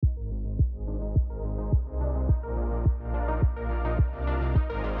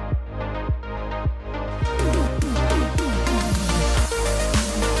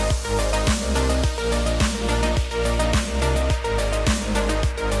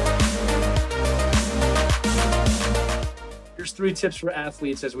3 tips for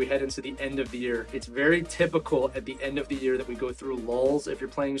athletes as we head into the end of the year. It's very typical at the end of the year that we go through lulls if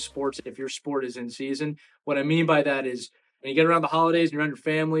you're playing sports, if your sport is in season. What I mean by that is when you get around the holidays and you're around your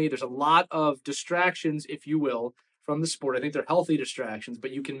family, there's a lot of distractions, if you will, from the sport. I think they're healthy distractions,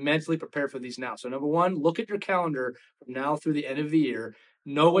 but you can mentally prepare for these now. So number one, look at your calendar from now through the end of the year.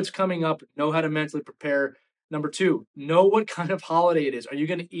 Know what's coming up. Know how to mentally prepare. Number two, know what kind of holiday it is. Are you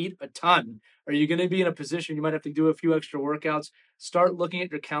going to eat a ton? Are you going to be in a position you might have to do a few extra workouts? Start looking at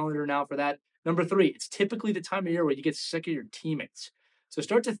your calendar now for that. Number three, it's typically the time of year where you get sick of your teammates. So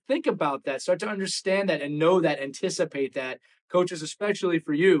start to think about that, start to understand that and know that, anticipate that. Coaches, especially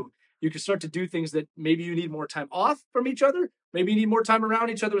for you, you can start to do things that maybe you need more time off from each other. Maybe you need more time around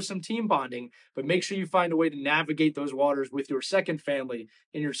each other with some team bonding, but make sure you find a way to navigate those waters with your second family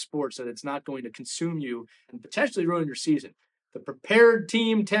in your sport so that it's not going to consume you and potentially ruin your season. The prepared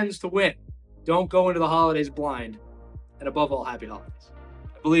team tends to win. Don't go into the holidays blind. And above all, happy holidays.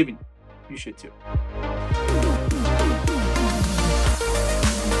 I believe in you. You should too.